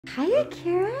Hi,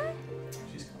 Akira.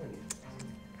 She's calling you.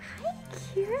 Hi,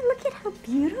 Akira. Look at how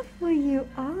beautiful you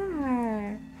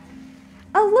are.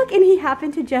 Oh, look, and he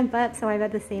happened to jump up, so I'm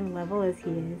at the same level as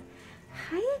he is.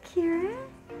 Hi, Akira.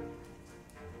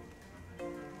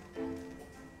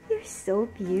 You're so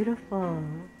beautiful.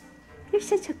 You're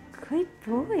such a good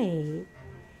boy.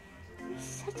 You're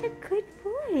such a good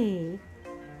boy.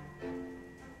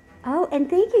 Oh, and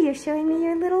thank you. You're showing me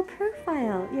your little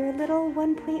profile, your little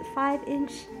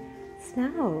 1.5-inch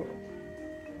snout.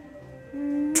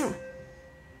 Mwah.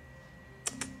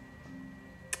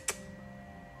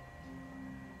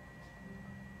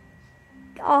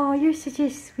 Oh, you're such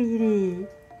a sweetie.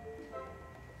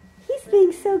 He's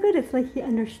being so good. It's like he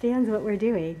understands what we're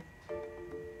doing.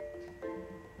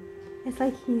 It's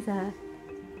like he's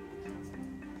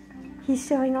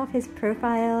showing off his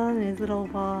profile and his little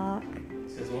walk.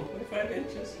 It says 1.5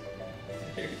 inches.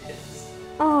 There it is.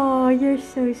 Oh, you're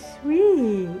so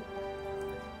sweet.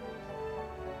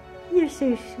 You're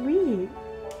so sweet.